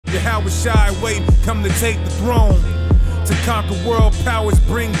cowards shy away, come to take the throne. To conquer world powers,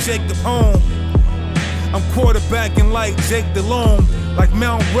 bring Jacob home. I'm quarterbacking like Jake DeLone, like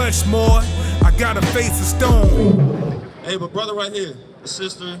Mount Rushmore, I gotta face a stone. Hey, but brother right here, the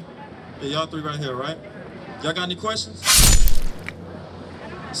sister, yeah, y'all three right here, right? Y'all got any questions?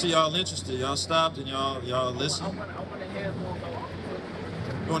 See, y'all interested. Y'all stopped and y'all listen.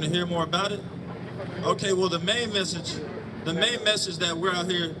 You want to hear more about it? Okay, well the main message that we're out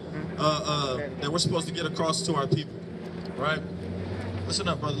here, that we're supposed to get across to our people, right? Listen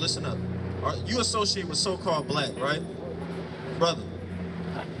up, brother, listen up. You associate with so-called black, right? Brother.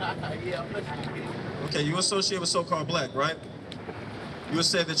 Yeah, I'm listening. Okay, you associate with so-called black, right? You would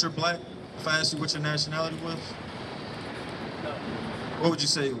say that you're black if I asked you what your nationality was? No. What would you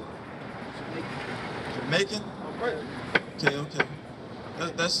say you were? Jamaican? Okay.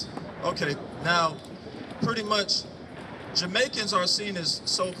 That's okay. Now, pretty much, Jamaicans are seen as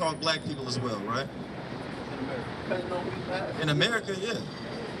so-called black people as well, right? In America, yeah.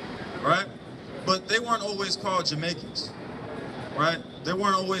 Right? But they weren't always called Jamaicans, right? They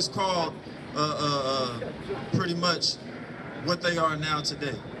weren't always called pretty much what they are now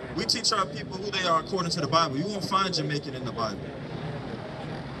today. We teach our people who they are according to the Bible. You won't find Jamaican in the Bible,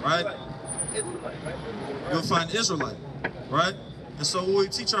 right? You'll find Israelite, right? And so what we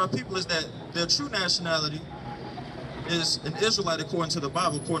teach our people is that their true nationality is an Israelite according to the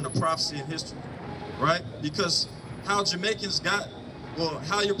Bible, according to prophecy and history, right? Because how Jamaicans got, well,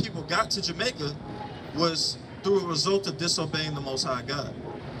 how your people got to Jamaica was through a result of disobeying the Most High God,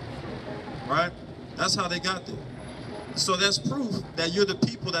 right? That's how they got there. So that's proof that you're the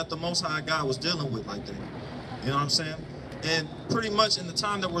people that the Most High God was dealing with like that. You know what I'm saying? And pretty much in the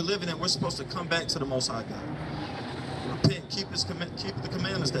time that we're living in, we're supposed to come back to the Most High God. Repent, keep the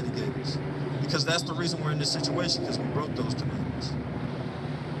commandments that He gave us. Because that's the reason we're in this situation, because we broke those commandments.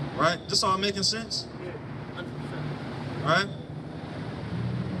 Right? This all making sense? Right?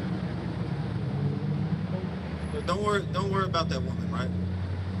 Don't worry about that woman, right?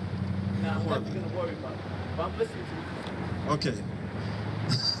 No, I'm not going to worry about it. But I'm listening to you. Okay.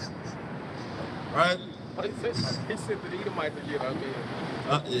 Right? He said that he might forget out there.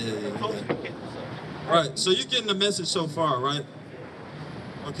 Yeah. Right, so you're getting the message so far, right?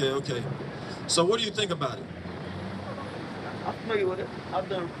 Okay. So what do you think about it? I'm familiar with it. I've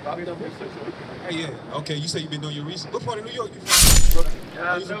done research on it. Hey, yeah. Okay, you say you've been doing your research. What part of New York you from? Brooklyn.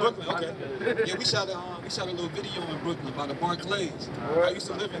 Yeah, You from Brooklyn? Okay. Yeah, we shot a little video in Brooklyn about the Barclays. I used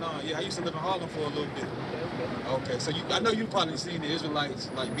to live in Harlem for a little bit. Okay, so I know you probably seen the Israelites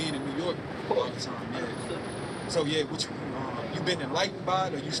like being in New York all the time. Yeah. So yeah, what you been enlightened by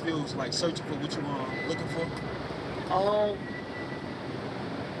it, or you still like searching for what you looking for?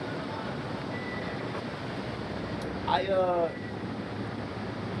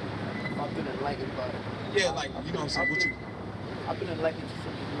 I've been enlightened by it. Yeah, like you know what I'm saying. I've been enlightened to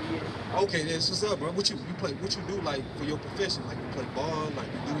some degree. Okay, that's what's up, bro. What you do like for your profession? Like you play ball, like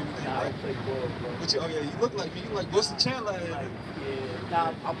you do anything? Nah, right? I play ball, bro. Oh yeah, you look like me. You like Wilson Chandler. Like, yeah.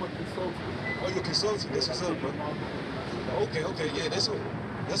 Nah, I'm a consultant. Oh, you're a consultant. That's what's up, bro. Okay, yeah, that's where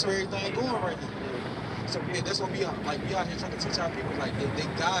everything going right now. So yeah, that's what we out here trying to teach our people. Like they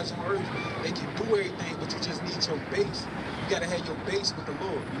gods on earth, they can do everything, but you just need your base. You gotta have your base with the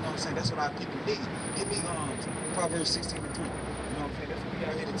Lord. You know what I'm saying? That's what our people need. Give me Proverbs 16:3. You know what I'm saying? That's what we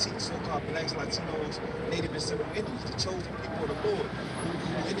out here to teach so-called blacks, Latinos, Native and Seminole Indians, the chosen people of the Lord, who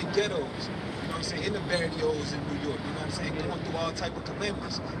in the ghettos. You know what I'm saying? In the barrios in New York. You know what I'm saying? Going through all type of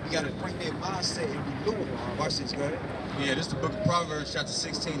calamities. We gotta bring their mindset and renew it. Watch this, go ahead. Yeah, this is the book of Proverbs, chapter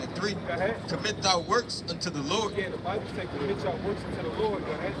 16:3. Commit thy works unto the Lord. Yeah, the Bible says commit your works unto the Lord.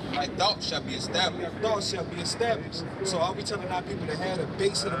 Go ahead. Thy thought shall be established. Your thoughts shall be established. So are we telling our people to have the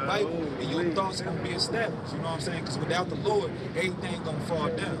base of the Bible and your thoughts gonna be established? You know what I'm saying? Because without the Lord, everything gonna fall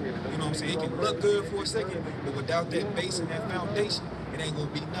down. You know what I'm saying? It can look good for a second, but without that base and that foundation, it ain't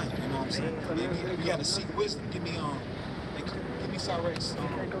gonna be nothing. You know what I'm saying? We gotta seek wisdom. Give me Sicarii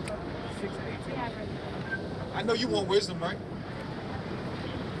 6:18. I know you want wisdom, right?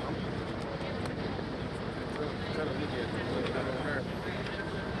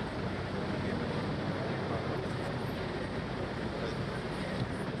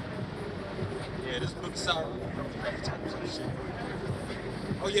 Yeah, this book of Sicarii.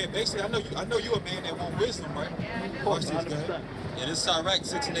 Oh yeah, basically, I know you a man that want wisdom, right? Watch this, go ahead. Yeah, this is Sicarii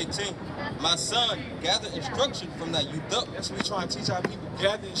 6:18. My son, gather instruction from thy youth up. That's what we try to teach our people.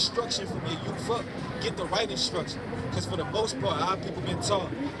 Gather instruction from your youth up. Get the right instruction. Because for the most part, our people been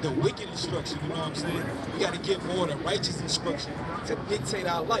taught the wicked instruction, you know what I'm saying? We got to get more of the righteous instruction to dictate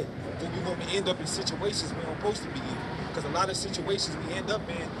our life. Then we won't end up in situations we're not supposed to be in. Because a lot of situations we end up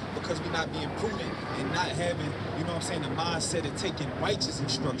in because we're not being prudent and not having, you know what I'm saying, the mindset of taking righteous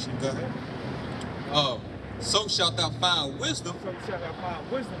instruction. Go ahead. So shalt thou find wisdom So shall thou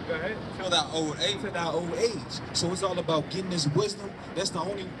find wisdom, go ahead. till thy old age. To thy old age. So it's all about getting this wisdom. That's the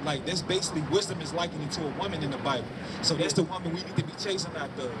only, like, that's basically wisdom is likened to a woman in the Bible. So that's the woman we need to be chasing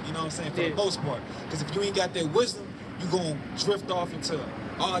after, you know what I'm saying, for the most part. Because if you ain't got that wisdom, you're going to drift off into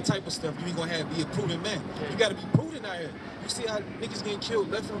all type of stuff. You ain't going to be a prudent man. You got to be prudent out here. You see how niggas getting killed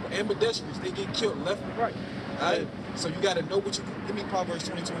left and right, ambidextrous. They getting killed left and right. All right? So you got to know what you, give me Proverbs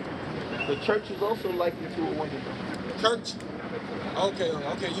 20:23. The church is also likened to a woman. Church? Okay,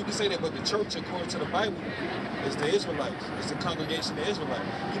 you can say that, but the church, according to the Bible, is the Israelites. It's the congregation of the Israelites.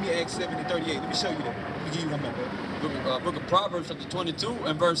 Give me Acts 7:38. Let me show you that. Let me give you one more, bro. Book of Proverbs, chapter 22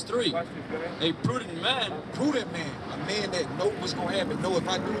 and verse 3. A prudent man, A man that know what's gonna happen. Know if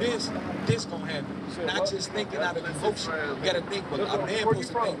I do this gonna happen. Not just thinking out of emotion. You gotta think, but a man supposed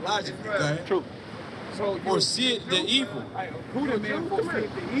to think logically. Go ahead. True. So foreseeth the evil, prudent man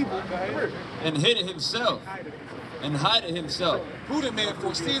foreseeth the evil. Go ahead. and hid it himself, and hideth himself. Prudent man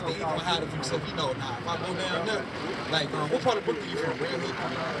foresees the evil and hide it himself. You know, nah, if I go down there, like, what part of the book are you from? Red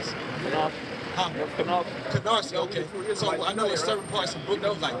Hook? Canarsie, okay. So I know in certain parts of the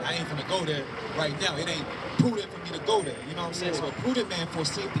book, like, I ain't gonna go there right now. It ain't prudent for me to go there. You know what I'm saying? So a prudent man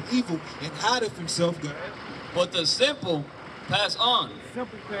foresees the evil and hideth himself. Go ahead. But the simple pass on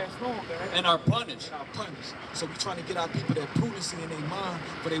Simple passed on, guys. and are punished. So we trying to get our people that prudency in their mind,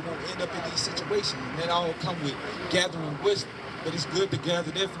 but they won't end up in these situations. And that all come with gathering wisdom. But it's good to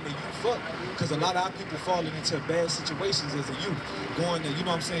gather that from the youth up, because a lot of our people falling into bad situations as a youth, going to, you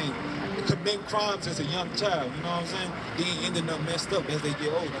know what I'm saying, commit crimes as a young child, you know what I'm saying? Then ending up messed up as they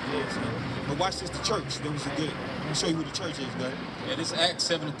get older, you know what I'm saying? But watch this, the church. That was a good. I'm gonna show you who the church is, guys. Yeah, this is Acts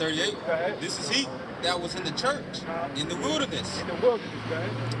 7:38. This is he that was in the church, in the wilderness, In the wilderness,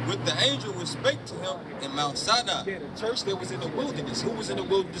 guys. with the angel which spake to him in Mount Sinai. Yeah, the church that was in the wilderness. Who was in the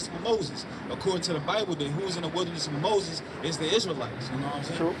wilderness with Moses? According to the Bible, then who was in the wilderness with Moses is the Israelites. You know what I'm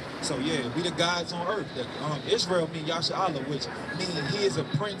saying? True. So yeah, we the gods on earth. Israel means Yasha'Allah, which means he is a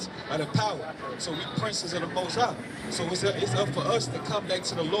prince of the power. So we princes of the Most High. So it's up for us to come back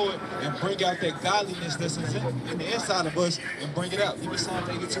to the Lord and bring out that godliness that's in the inside of us and bring it out. Give me Psalm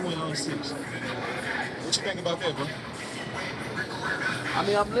 82 and 6. What you think about that, bro? I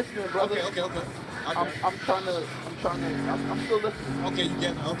mean, I'm listening, brother. Okay. I'm still listening. Okay, you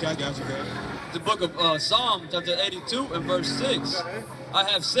get it. Okay, I got you, guys. The book of Psalm, chapter 82 and verse 6. I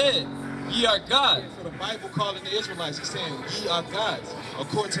have said, ye are God. So the Bible calling the Israelites, he's saying, ye are gods.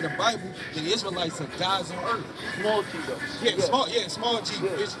 According to the Bible, the Israelites are gods on earth. Small T though. Small G.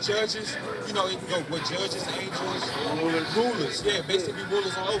 It's judges. You know, it can go with judges, angels, rulers. Yeah, basically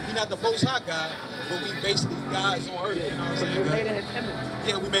rulers on earth. We're not the Most High God, but we basically gods on earth. You know what I'm saying? We're made in his image.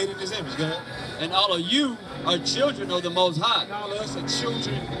 Yeah, we made in his image, God. And all of you are children of the Most High. And all of us are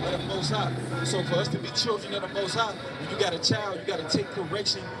children of the Most High. So for us to be children of the Most High, when you got a child, you got to take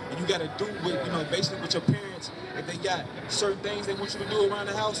correction, and you got to do with, you know, basically with your parents. If they got certain things they want you to do around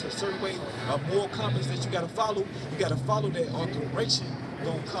the house, a certain way of moral compass that you got to follow, you got to follow that, or correction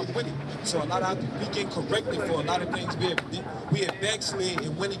gonna come with it. So a lot of we get corrected for a lot of things we had backslid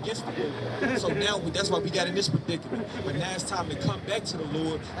and went against it. So now that's why we got in this predicament. But now it's time to come back to the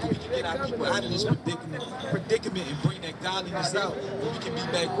Lord, so we can get our people out of this predicament and bring that godliness out, where we can be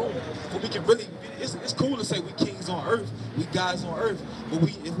back home. Where we can really, it's cool to say we kings on earth, we guys on earth, but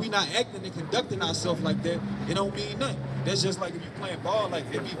if we not acting and conducting ourselves like that, it don't mean nothing. That's just like if you playing ball, like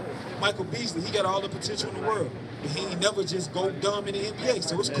Michael Beasley, he got all the potential in the world, but he ain't never just go dumb in the NBA.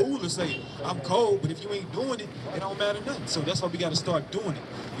 So it's cool to say, I'm cold, but if you ain't doing it, it don't matter nothing. So that's why we got to start doing it.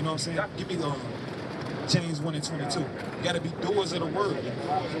 You know what I'm saying? Give me James 1:22. You got to be doers of the word.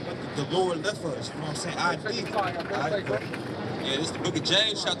 The Lord left us. You know what I'm saying? I did. Yeah, this is the book of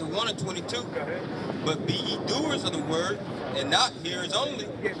James, chapter 1:22. But be ye doers of the word, and not hearers only.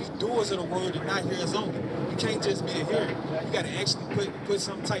 Yeah, be doers of the word and not hearers only. You can't just be a hearer. You got to actually put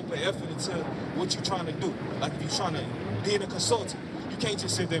some type of effort into what you're trying to do. Like if you're trying to be a consultant, you can't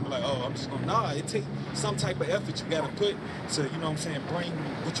just sit there and be like, oh, I'm just going to, nah, it takes some type of effort you got to put to, you know what I'm saying, bring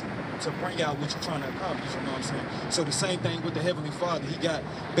out what you're trying to accomplish, you know what I'm saying? So the same thing with the Heavenly Father. He got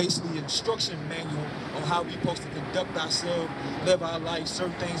basically an instruction manual on how we supposed to conduct ourselves, live our life,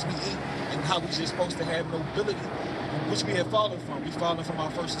 certain things we eat, and how we just supposed to have nobility, which we have fallen from. We fallen from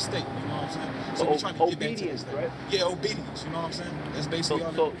our first estate, you know what I'm saying? So we're trying to get back to this thing. Right? Yeah, obedience, you know what I'm saying? That's basically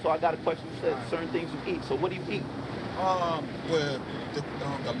all. So I got a question. You said certain things you eat. So what do you eat? Well,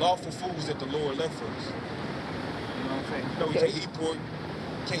 the lawful foods that the Lord left for us. You know what I'm saying? You know, we can't eat pork,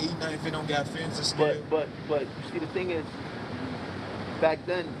 can't eat nothing if it don't got fins or But scale. but you see, the thing is, back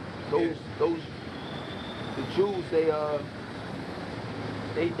then, those the Jews,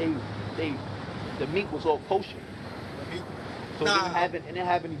 the meat was all kosher, so Nah. it didn't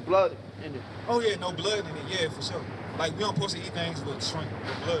have any blood in it. Oh yeah, no blood in it. Yeah, for sure. Like we don't supposed to eat things with shrink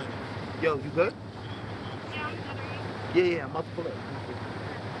with blood in it. Yo, you good? Yeah, I'm about to pull up.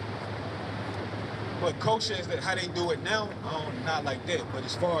 But kosher is that how they do it now, not like that. But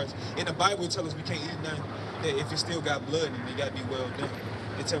as far as in the Bible, it tells us we can't eat nothing that if it still got blood in it, it gotta be well done.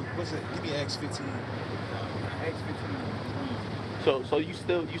 It tell what's it? Give me Acts 15. Acts 15. So you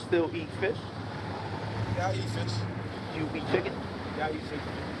still eat fish? Yeah, I eat fish. You eat chicken? Yeah, I eat chicken.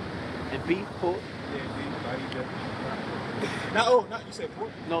 And beef, pork? Yeah, beef. I eat that. Not you said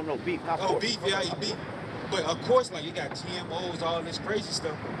pork? No, beef, not pork. Oh, beef. Yeah, I eat beef. But of course, like you got GMOs, all this crazy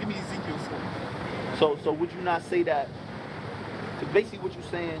stuff. Give me Ezekiel 4. So would you not say that? So basically, what you're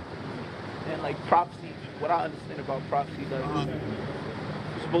saying, and like prophecy, what I understand about prophecy, like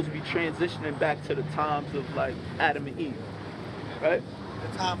you're supposed to be transitioning back to the times of like Adam and Eve, right?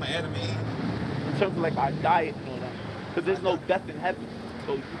 The time of Adam and Eve. In terms of like our diet and all that, because there's no death in heaven,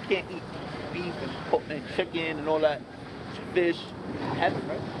 so you can't eat beef and pork and chicken and all that fish in heaven,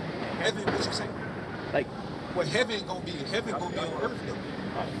 right? Heaven, what you saying? Like, well, heaven gonna be on earth though.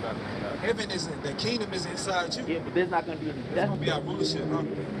 Heaven isn't, the kingdom is inside you. yeah, but there's not gonna be any It's death. gonna be our rulership, huh?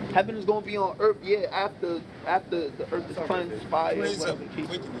 Heaven is gonna be on earth, yeah, after the earth is cleansed, fire, Cleanse up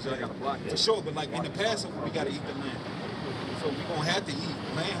whatever. wickedness, for sure. But like in the Passover, we gotta eat the lamb. So we gonna have to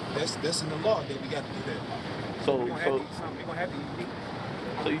eat lamb. That's in the law that we gotta do that. So we gonna have to eat something. We gonna have to eat meat.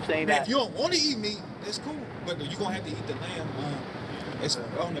 So you saying Now, that? if you don't want to eat meat, that's cool. But you gonna have to eat the lamb it's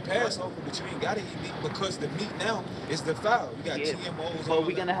on the Passover, but you ain't gotta eat meat because the meat now is defiled. You got GMOs. But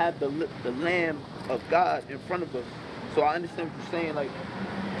we're gonna have the Lamb of God in front of us. So I understand what you're saying, like,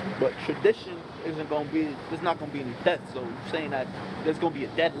 but tradition isn't gonna be. There's not gonna be any death. So you're saying that there's gonna be a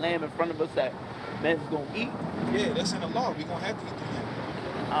dead lamb in front of us that man's gonna eat? Yeah, that's in the law. We gonna have to eat the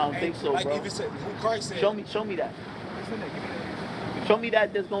lamb. I don't think so, like bro. Even said, who Christ said. Show me that. Show me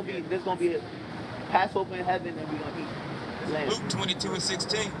that there's gonna be a Passover in heaven and we're gonna eat lamb. Luke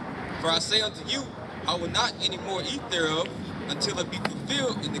 22:16. For I say unto you, I will not any more eat thereof until it be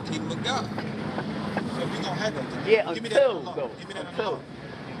fulfilled in the kingdom of God. So we gonna have that. Yeah, Give me that in the until law. though. Give me that in the Until. law.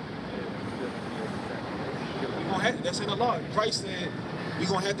 We gonna have that's in the law. Christ said we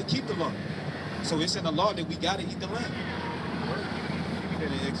gonna have to keep the law. So it's in the law that we gotta eat the lamb.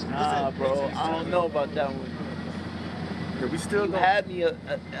 Nah, bro, I don't know about that one. We still You don't. had me.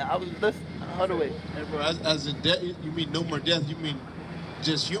 I was listening. Hold on, wait. Hey, bro, as in death, you mean no more death? You mean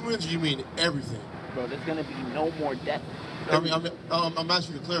just humans? Or you mean everything? Bro, there's gonna be no more death. I'm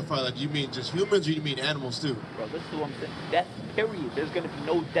asking you to clarify. Like, do you mean just humans, or you mean animals too? Bro, this is what I'm saying. Death, period. There's gonna be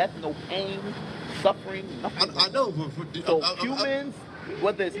no death, no pain, suffering, nothing. I know, but So humans,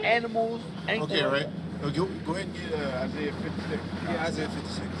 whether it's animals, anything. Okay, right. Go ahead and get Isaiah 56. Yeah, Isaiah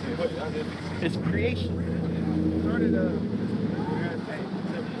 56. Yeah, Isaiah 56. It's creation.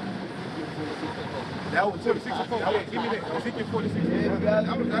 That was 46 and 4. Yeah, give me that. Ezekiel 46 and 4.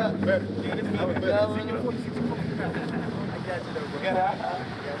 That was better. Yeah, that was better. Ezekiel 46 and 4. I got you though, bro.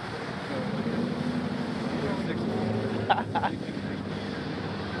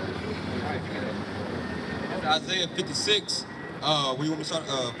 Isaiah 56, we want to start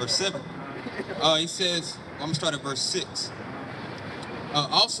verse 7. He says, I'm going to start at verse 6.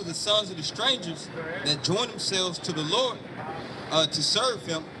 Also the sons of the strangers that join themselves to the Lord to serve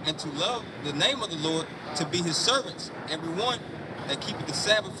him and to love the name of the Lord, to be his servants, everyone that keepeth the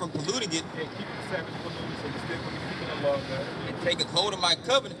Sabbath from polluting it, Yeah, keep the Sabbath polluted, so we still going to be keeping the law, God. and taketh hold of my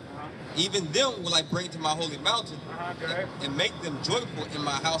covenant. Even them will I bring to my holy mountain, Go ahead. and make them joyful in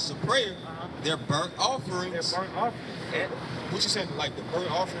my house of prayer. Their burnt Their offerings. burnt offering. What you saying, like the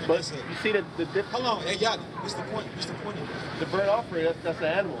burnt offering? But That's a, you see the difference. hold on, hey, y'all, what's the point? What's the point of that? The burnt offering, that's an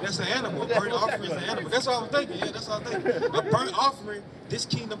animal. That's an animal. A burnt offering is an animal. That's what I was thinking. Yeah, that's what I was thinking. A burnt offering, this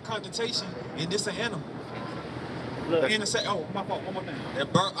kingdom connotation, and this an animal. Look, And my fault. One more thing. Their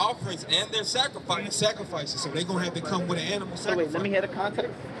burnt offerings and their And sacrifice. sacrifices. So they gonna have to come with an animal so sacrifice. wait, let me hear the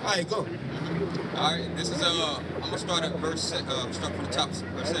context. All right, go. All right, this is I'm gonna start at start from the top,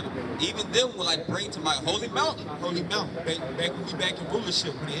 verse 7. Even them will I bring to my holy mountain, Holy Mount. Back when we back in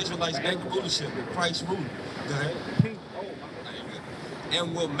rulership, when the Israelites back in rulership, with Christ ruling. Go ahead.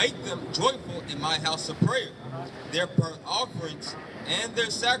 and will make them joyful in my house of prayer. Their burnt offerings and their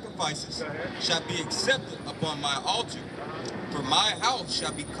sacrifices shall be accepted upon my altar. For my house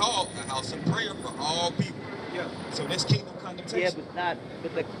shall be called a house of prayer for all people. Yeah. So that's kingdom connotation. Yeah,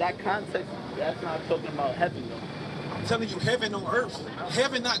 but that context, that's not talking about heaven though. I'm telling you, heaven on earth.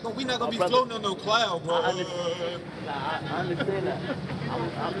 Heaven we not gonna be brother, floating on no cloud, bro. I understand that.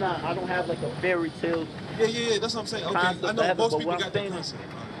 I don't have like a fairy tale Yeah, that's what I'm saying. Okay, concept I know of heaven, most but people what got I'm that saying, concept.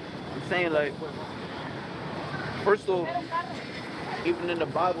 I'm saying like, first off, even in the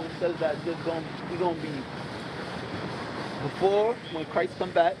Bible it says that we're gonna be, before when Christ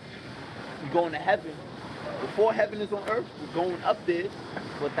come back, we're going to heaven. Before heaven is on earth, we're going up there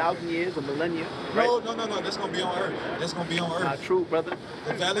for 1,000 years, a millennium. Right? No. That's gonna be on earth. That's gonna be on earth. Not true, brother.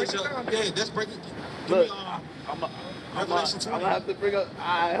 The valley shall, yeah, that's breaking. Give Look, me I'm Revelation 20. gonna have to bring up.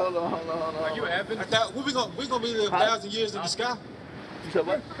 Alright, hold on. Are you Adventist? We gonna be there 1,000 years in the sky. You said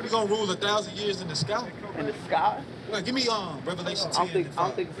what? We gonna rule 1,000 years in the sky. In the sky? Well, give me Revelation 10. I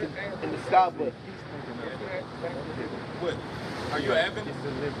don't think it's in the sky, but What? Are you Adventist?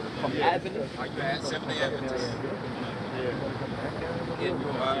 from Adventist. Are you at Seventh-day Adventist?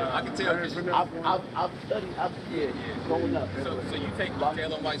 Yeah, I can tell. I've studied. Growing up. So you take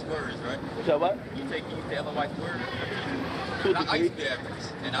Ellen White's words, right? You said what? You take Ellen White's words. To a I used degree. to be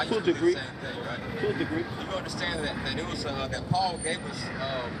Adventist, and I To a used to do degree. the same thing, right? To a degree. You understand that it was that Paul gave us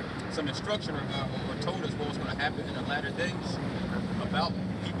some instruction or told us what was going to happen in the latter days about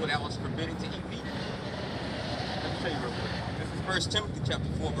people that was forbidden to eat meat. Let me tell you real quick. This is 1 Timothy chapter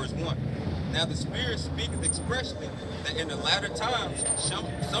 4, verse 1. Now the Spirit speaketh expressly that in the latter times some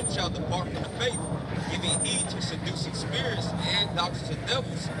shall depart from the faith, giving heed to seducing spirits and doctrines of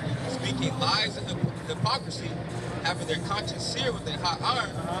devils, speaking lies and hypocrisy, having their conscience seared with a hot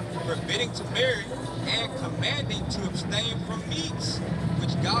iron, forbidding to marry, and commanding to abstain from meats,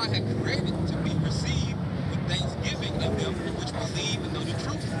 which God had created to be received with thanksgiving of them which believe and know the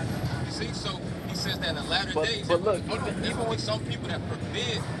truth. You see, so he says that in the latter days, but look, there's going to be some people that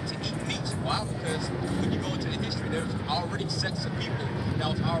forbid to eat meats. Why? Because when you go into the history, there's already sects of people that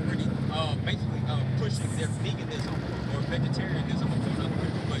was already basically pushing their veganism or vegetarianism upon other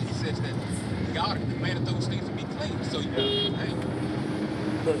people. But he says that God commanded those things to be clean. So you know, hey,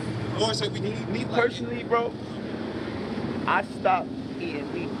 Look, Lord said we can eat me meat. personally, bro, I stopped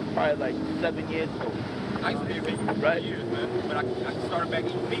eating meat probably like 7 years ago. I used to be a vegan for Right. years, man. But I started back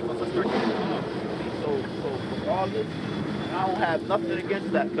eating meat once I started getting hungry. So regardless, I don't have nothing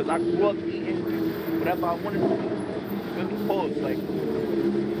against that because I grew up eating whatever I wanted to eat. Really pause, like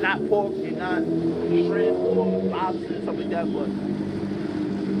not pork and not shrimp or lobster and stuff like that, but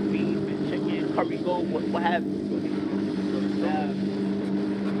beef and chicken, curry goat, what have you.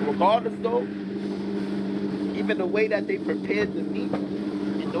 Regardless though, even the way that they prepared the meat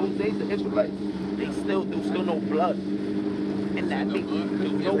in those days, the Israelites, there was still no blood in that meat.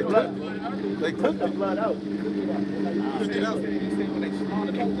 There was no blood. They took the blood out. Took it out. And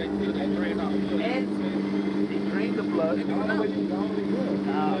they drained the blood.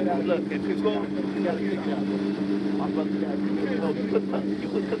 Look, if you go, you gotta take that. My brother, you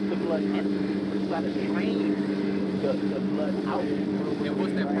could cook the blood in. You gotta drain the blood out. And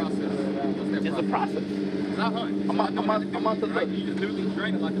what's that process? It's a process. Cause I hunt. I'm out to look. You just literally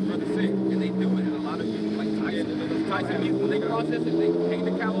drain it like the brother said, and they do it. And a lot of people like Tyson meat, when they process it, they hang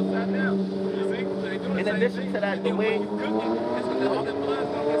the cow upside down. You see? So they do the In same addition thing. to that, And the then way- when you cook it, it's gonna all that blood's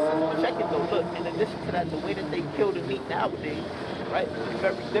gonna get sent. Check it though, look, in addition to that, the way that they kill the meat nowadays, right, is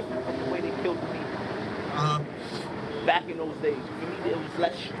very different from the way they killed the meat back in those days. For me, there was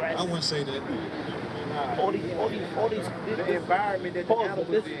less stress. I wouldn't say that. All these, the environment that the animals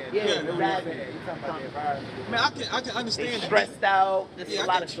in. Yeah, Yeah, exactly. Man, I can They understand that. stressed out. There's Yeah, a I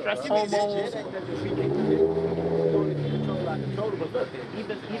lot can- of stress give me this. hormones. But look,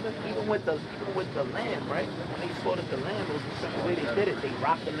 even with the lamb, right? When they slaughtered the lamb, it was the way they did it. They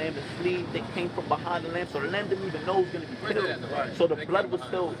rocked the lamb to sleep. They came from behind the lamb, so the lamb didn't even know it was gonna be killed. So the blood was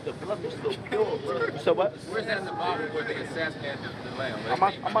still pure. So what? Where's that in the Bible where they assassinated the lamb?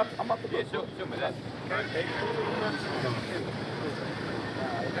 I'm out to Yeah, look. show me that.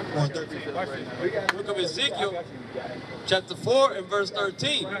 Book of Ezekiel, chapter 4 and verse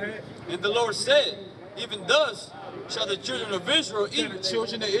 13. And the Lord said, even thus shall the children of Israel The eat.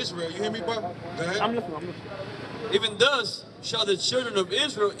 children of Israel, you hear me, bro? Go ahead. I'm listening. Even thus shall the children of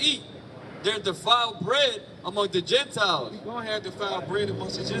Israel eat their defiled bread among the Gentiles. We gonna have to file bread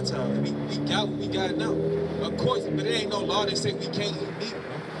amongst the Gentiles. We got what we got now. Of course, but there ain't no law that say we can't eat meat,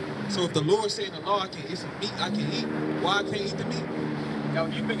 bro. So if the Lord said in the law I can eat some meat, I can eat. Why I can't eat the meat? Yo,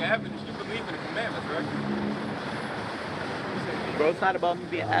 you being Adventist, you believe in the commandments, right? Bro, it's not about me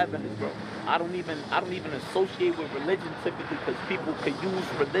being Adventist, bro. I don't even associate with religion typically because people could use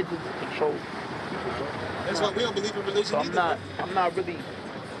religion to control people, bro. That's why we don't believe in religion So either. I'm not really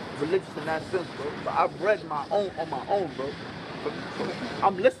religious in that sense, bro. But I've read on my own, bro.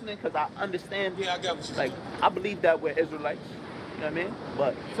 I'm listening because I understand. Yeah, I got what you're Like, I believe that we're Israelites. You know what I mean?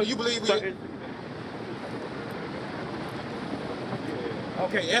 But So you believe we? certain,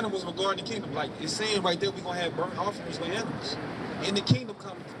 Okay, animals will go in the kingdom. Like it's saying right there, we're gonna have burnt offerings with animals. In the kingdom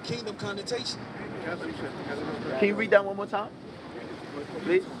connotation. can you read that one more time,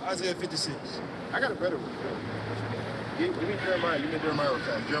 please? Isaiah 56. I got a better one. Give me Jeremiah. Give me Jeremiah real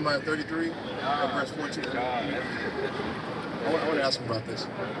fast. Jeremiah 33, verse 14. I want to ask him about this.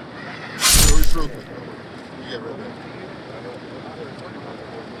 Real quick. You get right there.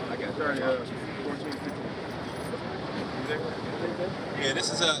 I got 30, 14, 15. Yeah,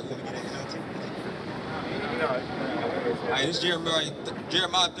 this is let me get it. All right, this is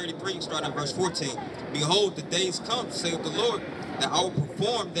Jeremiah 33, starting at verse 14. Behold, the days come, saith the Lord, that I will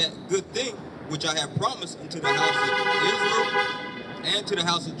perform that good thing which I have promised unto the house of Israel and to the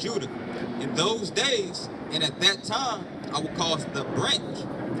house of Judah. In those days and at that time, I will cause the branch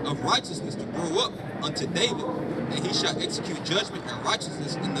of righteousness to grow up unto David, and he shall execute judgment and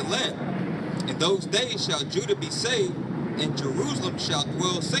righteousness in the land. In those days shall Judah be saved, and Jerusalem shall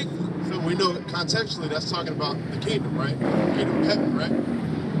dwell safely. So we know that contextually that's talking about the kingdom, right? The kingdom of heaven, right?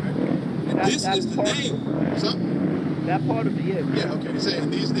 And this that's is the part- name. What's up? That part of it, yeah. Yeah, okay. He's saying in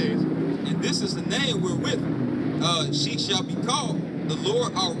these days. And this is the name wherewith she shall be called, the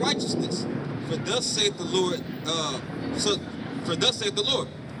Lord our righteousness. For thus saith the Lord, for thus saith the Lord,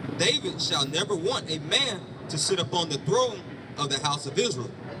 David shall never want a man to sit upon the throne of the house of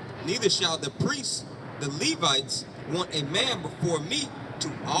Israel. Neither shall the priests, the Levites, want a man before me to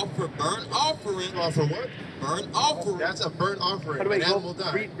offer burnt offering. Offer what? Burnt offering. That's a burnt offering. By the way, An animal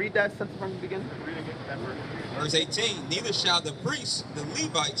died. read that sentence from the beginning. Verse 18, neither shall the priests, the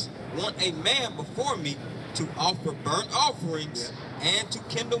Levites, want a man before me to offer burnt offerings and to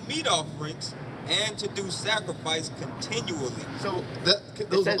kindle meat offerings and to do sacrifice continually. So It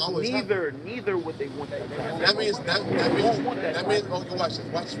those says will always happen. neither would they want that. That means okay, watch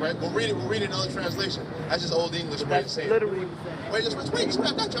this, right? We'll read it in another translation. That's just old English way of That's saying. literally. Wait, I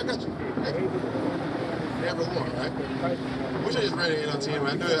got you. Never won, right? Wish I just read it in NLT.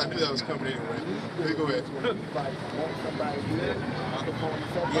 I knew that was coming anyway. Please go ahead.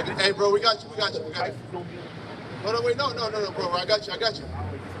 Hey, bro, we got you. No, wait, no, bro. I got you.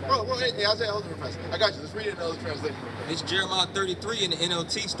 Bro, hey, Isaiah, hold on real fast. I got you. Let's read it in another translation. It's Jeremiah 33 in the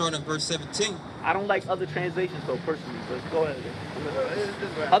NLT, starting at verse 17. I don't like other translations though, personally. So go ahead.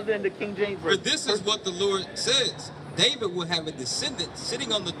 Other than the King James For version. this is what the Lord says. David will have a descendant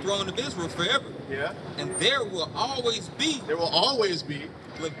sitting on the throne of Israel forever. Yeah. And there will always be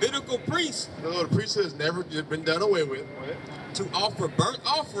Levitical priests. The priesthood has never been done away with. To offer burnt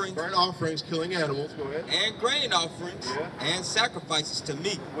offerings, killing animals. Go ahead. And grain offerings and sacrifices to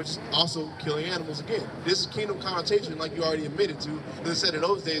me. Which is also killing animals again. This is kingdom connotation, like you already admitted to. It said in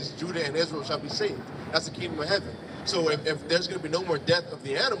those days, Judah and Israel shall be saved. That's the kingdom of heaven. So if there's going to be no more death of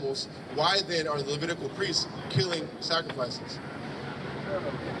the animals, why then are the Levitical priests killing sacrifices?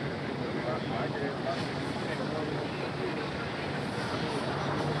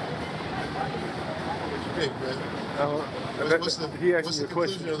 What you think, man? What's the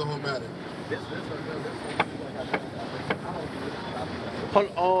conclusion of the whole matter?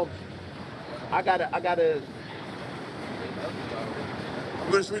 Hold on. I gotta.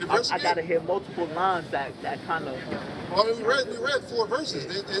 You want to read the verse I again? gotta hear multiple lines that kind of. Well, I mean, we read 4 verses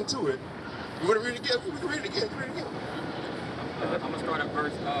into it. You want to read it again? We can read it again. I'm going to start at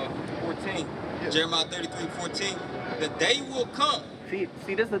verse 14. Yeah. Jeremiah 33, 14. The day will come. See,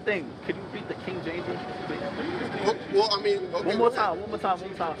 this is the thing. Can you read the King James version, please? Well, I mean, okay, one more time. So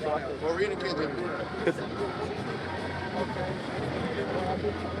I can. Well, read it, King James.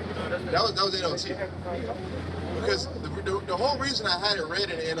 That was NLT. Because the whole reason I had it read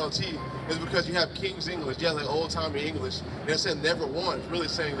in NLT is because you have King's English, you have like old-timey English, and it said never one. It's really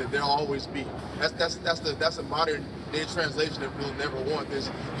saying that there'll always be. That's a modern day translation of he'll never want this.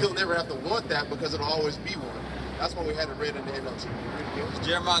 He'll never have to want that because it'll always be one. That's why we had it read in the NLT. It's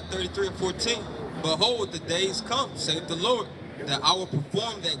Jeremiah 33 and 14. Behold, the days come, saith the Lord, that I will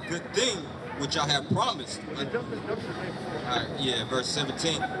perform that good thing which I have promised. Verse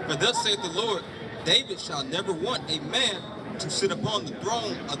 17. For thus saith the Lord, David shall never want a man to sit upon the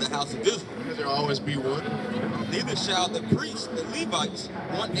throne of the house of Israel. Because there will always be one. Neither shall the priests, the Levites,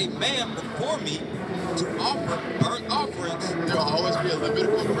 want a man before me to offer burnt offerings. There will always be a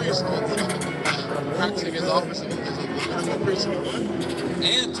Levitical priest practicing his office as a Levitical priest.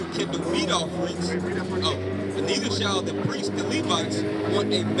 And to kindle meat offerings. And neither shall the priests, the Levites,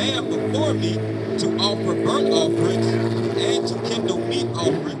 want a man before me to offer burnt offerings and to kindle meat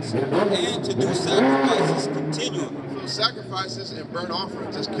offerings offerings and to do sacrifices continually. So sacrifices and burnt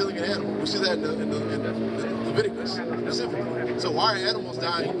offerings, that's killing an animal. We see that in Leviticus specifically. So why are animals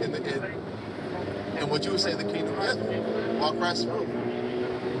dying in what you would say the kingdom of heaven while Christ is ruling?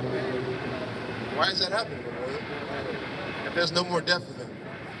 Why is that happening, brother? If there's no more death for them.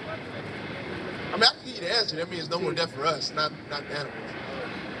 I mean, I can give you the answer. That means no more death for us, not the animals.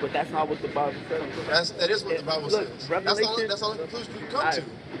 But that's not what the Bible says. That is what the Bible says. That's all the conclusion you can come to.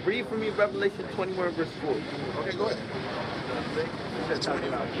 Read for me Revelation 21 verse 4. Okay, go ahead.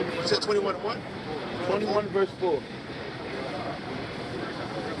 You said 21 and what? 21 verse 4.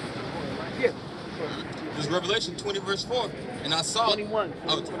 Yeah. This is Revelation 20 verse 4. And I saw 21.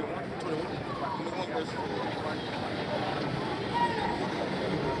 Oh, 21 verse 4.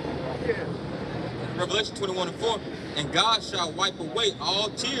 Revelation 21 and 4. And God shall wipe away all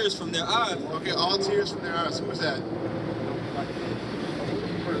tears from their eyes. Okay, all tears from their eyes. Who is that?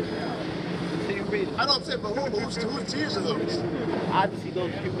 I don't say, but whose tears are those? Obviously,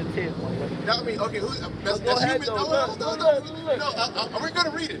 those human tears. I mean, okay, that's human. No, we're going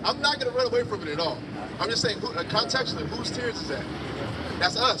to read it. I'm not going to run away from it at all. I'm just saying, contextually, whose tears is that?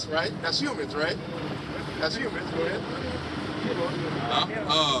 That's us, right? That's humans, right? That's humans. Go ahead.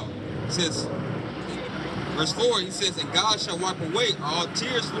 It says, verse 4, he says, and God shall wipe away all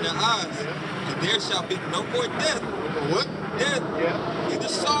tears from their eyes, and there shall be no more death. What? Death, neither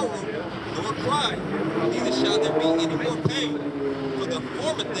sorrow, nor cry, neither shall there be any more pain, for the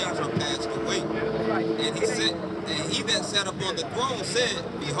former things are passed away. And he said, and he that sat upon the throne said,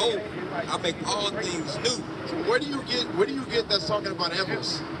 behold, I make all things new. So where do you get that's talking about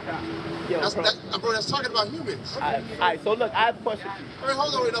animals? Bro, that's talking about humans. All right, so look, I have a question for you. Wait,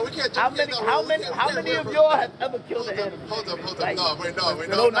 hold on, no, we can't jump. How many of y'all have ever killed an animal? Hold up. Like,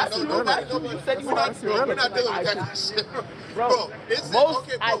 No, nobody. You said you we're not doing that kind of shit. Bro,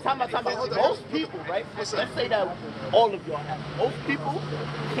 most people, right? Let's say that all of y'all have. Most people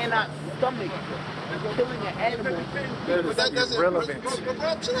cannot stomach killing an animal. But that doesn't relevant. Bro,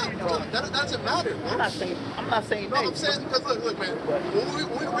 chill out. That doesn't matter, bro. I'm not saying that. No, I'm saying because look, man.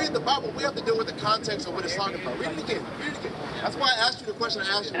 When we read the Bible, we have to deal with the context of what it's talking about. Read it again. That's why I asked you the question I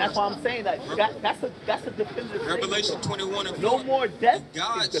asked you. And that's why I'm saying that. That's a definitive. Revelation 21 and 4. No more death.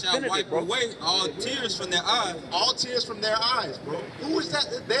 God shall wipe away all tears from their eyes. All tears from their eyes, bro. Who is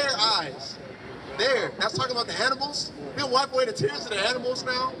that? Their eyes. There. That's talking about the animals. We'll wipe away the tears of the animals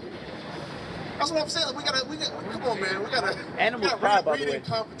now. That's what I'm saying. We gotta come on, man. We gotta. Animals cry, by the way.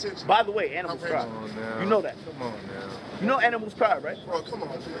 Competition. By the way, animals cry. You know that. Come on now. You know animals cry, right? Bro, come on,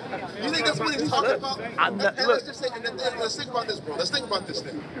 man. You think that's what he's talking about? Let's just say, let's think about this, bro. Let's think about this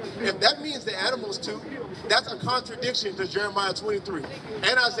thing. If that means the animals too, that's a contradiction to Jeremiah 23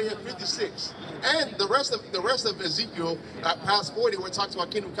 and Isaiah 56 and the rest of Ezekiel past 40, where it talks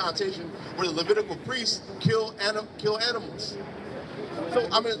about kingdom connotation, where the Levitical priests kill animals. So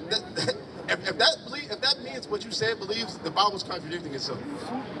I mean, if that means what you said believes, the Bible's contradicting itself.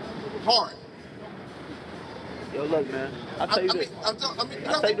 Hard. Yo, look, man. I'll tell you this. You have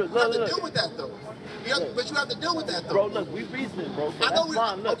to deal with that, though. But you have to deal with that, though. Bro, look, we reasoning, bro. So I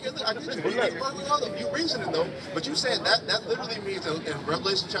know okay, look, I get you. You reasoning, though. But you saying that literally means in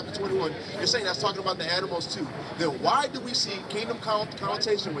Revelation chapter 21, you're saying that's talking about the animals, too. Then why do we see kingdom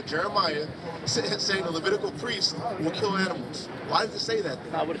connotation with Jeremiah saying the Levitical priest will kill animals? Why does it say that?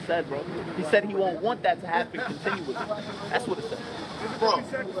 That's not what it said, bro. He said he won't want that to happen continuously. That's what it said. Bro,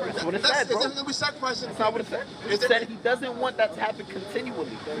 that's what it said, bro. That's not what it said. He said he doesn't want that to happen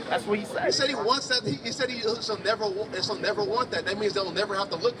continually. That's what he said. He said he wants that. He said he shall never want that. That means they'll never have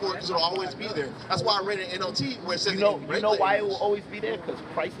to look for it because it'll always be there. That's why I read it in NLT where it says you know why it will always be there? Because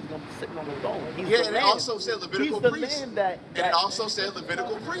Christ is going to be sitting on the throne. And it also said Levitical priest. And it also said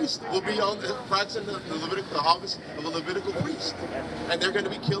Levitical priest will be on practicing the office of a Levitical priest, and they're going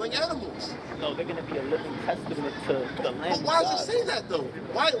to be killing animals. No, they're going to be a living testament to the Lamb. But why does it say that though?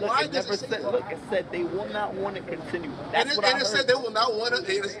 Why does it say that? Look, it said they will not want to continue. That's and it said they will not want to.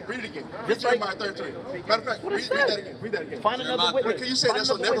 Read it again. Read Jeremiah 33. Matter of fact, read that again. Read that again. Find another witness. Can you say that's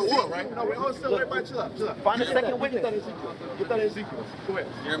never will, right? No, everybody chill out. Find a second witness. Get that in Ezekiel. Go ahead.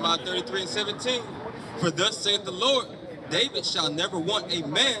 Jeremiah 33 and 17. For thus saith the Lord, David shall never want a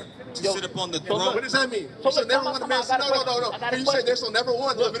man to sit upon the throne. What does that mean? You shall never want a man. No. You say they shall never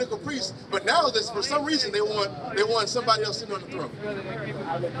want the Levitical priest, but now for some reason they want somebody else sitting on the throne.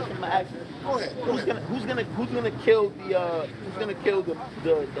 Go ahead. Who's gonna kill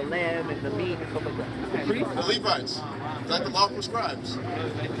the lamb and the meat and stuff like that? The priests? The Levites, like the law prescribes.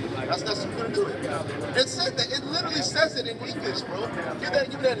 That's who's gonna do it. It said that. It literally says it in English, bro.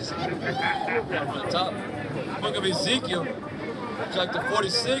 Give that Ezekiel. Top. Book of Ezekiel. chapter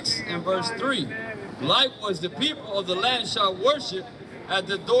 46 and verse 3. Likewise, the people of the land shall worship at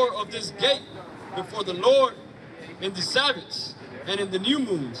the door of this gate before the Lord in the Sabbaths and in the new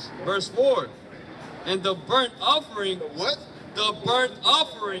moons. Verse 4. And the burnt offering. What? The burnt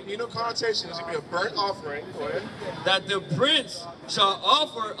offering. You know, connotation is going to be a burnt offering. Go ahead. That the prince shall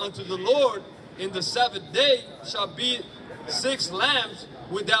offer unto the Lord in the Sabbath day shall be 6 lambs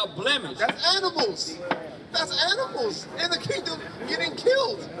without blemish. That's animals. That's animals in the kingdom getting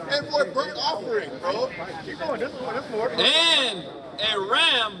killed. And for a burnt offering, bro. Keep going. This more. And a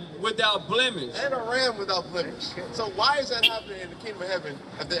ram without blemish. And a ram without blemish. So why is that happening in the kingdom of heaven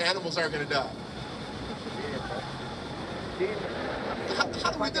if the animals aren't going to die?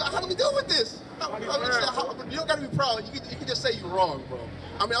 How do we deal with this? You don't gotta be proud. You can just say you're wrong, bro.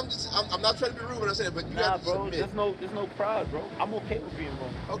 I mean, I'm not trying to be rude when I say it, but you got to submit. There's no pride, bro. I'm okay with being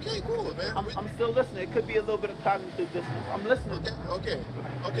wrong. Okay, cool, man. I'm still listening. It could be a little bit of cognitive dissonance. I'm listening. Okay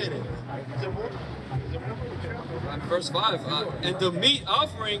then. Is there more? Verse 5. And the meat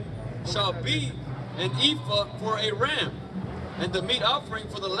offering shall be an ephah for a ram, and the meat offering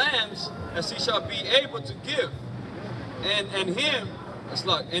for the lambs as he shall be able to give. And in hin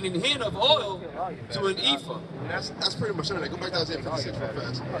of oil to an ephah. That's pretty much it. Go back to Isaiah 56 real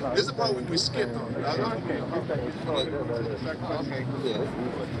fast. This is the part we skipped on.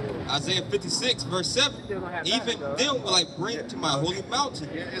 Isaiah 56 verse 7. Even them will I bring to my holy mountain.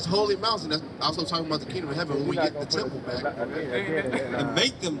 Yeah, it's holy mountain. That's also talking about the kingdom of heaven when we get the temple back. And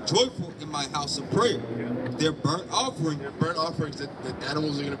make them joyful in my house of prayer. Their burnt offerings that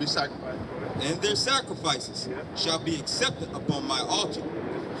animals are going to be sacrificed. And their sacrifices shall be accepted upon my altar.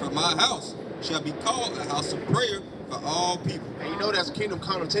 For my house shall be called a house of prayer for all people. And you know that's kingdom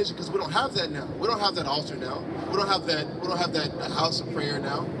connotation because we don't have that now. We don't have that altar now. We don't have that house of prayer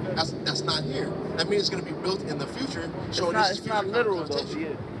now. That's not here. That means it's going to be built in the future. Showing it's not literal though.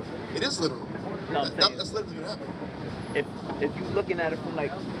 Yeah. It is literal. No, that's literally what happened. If you're looking at it from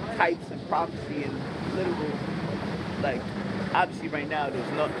like types and prophecy and literal, like obviously right now there's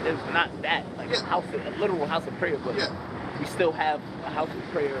not that like a literal house of prayer, but we still have a house of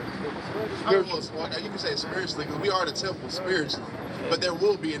prayer. You can say spiritually because we are the temple spiritually, but there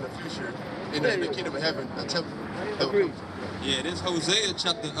will be in the future in the kingdom of heaven a temple. Agreed. Yeah, it is Hosea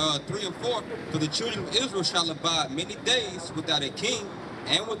chapter 3 and 4. For the children of Israel shall abide many days without a king,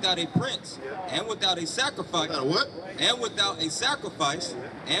 and without a prince, and without a sacrifice. Without a what? And without a sacrifice,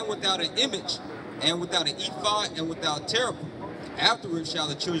 and without an image, and without an ephod, and without cherubim. Afterward shall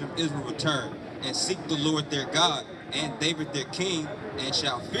the children of Israel return, and seek the Lord their God, and David their king, and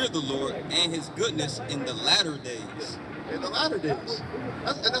shall fear the Lord and his goodness in the latter days. In the latter days.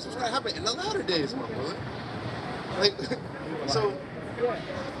 That's what's going to happen in the latter days, my brother. Like, so...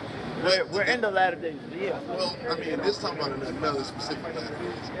 We're in the latter days, yeah. Well, I mean, this talking about another specific latter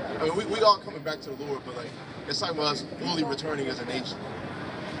days. I mean, we all coming back to the Lord, but like, it's talking about us fully returning as a nation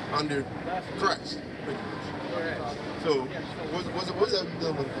under Christ. So, what's that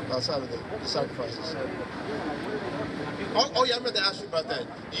dealing with outside of the sacrifices? Oh yeah, I meant to ask you about that.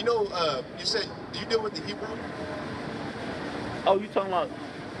 You know, you said, do you deal with the Hebrew? Oh, you talking about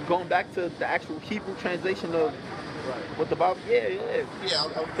going back to the actual Hebrew translation of what the Bible? Yeah.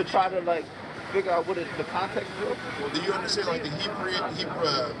 To try to like figure out what the context is. Well, do you understand like the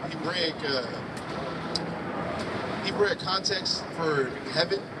Hebraic context for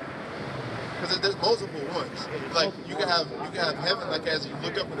heaven? Because there's multiple ones. Like you can have heaven like as you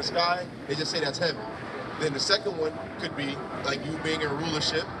look up in the sky, they just say that's heaven. Then the second one could be like you being in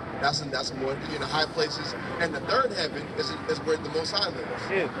rulership. That's one in the high places. And the third heaven is where the Most High lives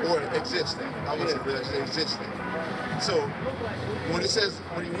or exists. I would say exists. So when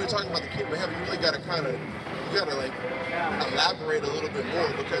you're talking about the kingdom of heaven, you really gotta like elaborate a little bit more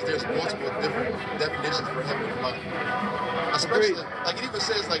because there's multiple different definitions for heaven and life. Especially like it even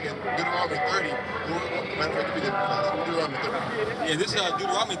says like in Deuteronomy 30. Deuteronomy 30. Yeah, this is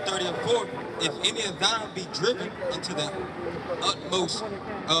Deuteronomy 30 and 4. If any of thine be driven into the outmost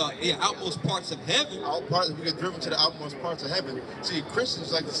parts of heaven. We get driven to the outmost parts of heaven. See,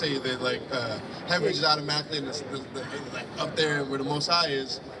 Christians like to say that like heaven is automatically like up there where the Most High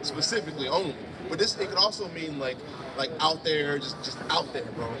is specifically only. But it could also mean like out there, just out there,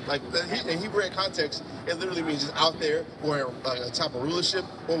 bro. Like in Hebraic context, it literally means just out there, or a type of rulership,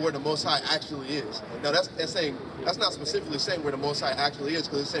 or where the Most High actually is. Now that's not specifically saying where the Most High actually is,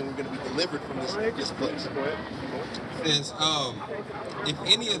 because it's saying we're going to be delivered from this place. It says, if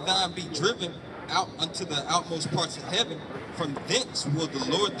any of thine be driven out unto the outmost parts of heaven, from thence will the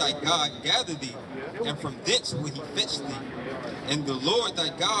Lord thy God gather thee, and from thence will he fetch thee. And the Lord thy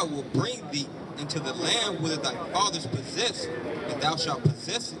God will bring thee into the land whither thy fathers possessed, and thou shalt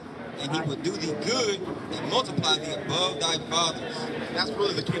possess it, and he will do thee good and multiply thee above thy fathers. That's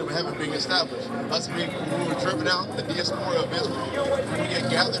really the kingdom of heaven being established. Us being, when we were driven out, the diaspora of Israel, when we get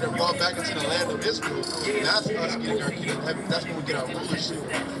gathered and brought back into the land of Israel, that's us getting our kingdom of heaven. That's when we get our rulership.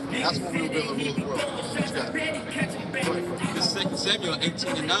 That's when we will be able to rule the world. What you got? This is 2 Samuel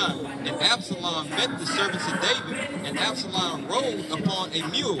 18:9. And Absalom met the servants of David, and Absalom rode upon a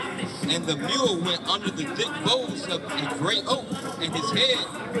mule, and the mule went under the thick boughs of a great oak, and his head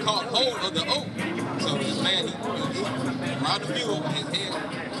caught hold of the oak. So this man, he was around the mule, and his head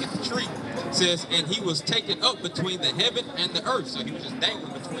hit the tree. It says, and he was taken up between the heaven and the earth. So he was just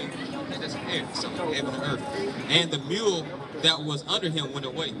dangling between, and that's air, so heaven and earth. And the mule that was under him went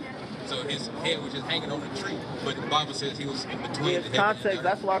away. So his head was just hanging on the tree, but the Bible says he was in between the heaven Context. and the earth.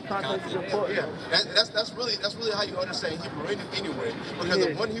 That's why context is important. Yeah, that's really how you understand Hebrew anyway, because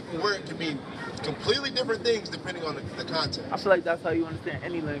the one Hebrew word can mean completely different things depending on the context. I feel like that's how you understand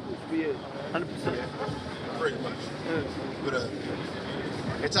any language. Yeah, 100%. Pretty much. Yeah. But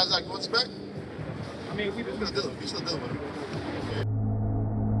it sounds like what's back? I mean, we still dealing with it.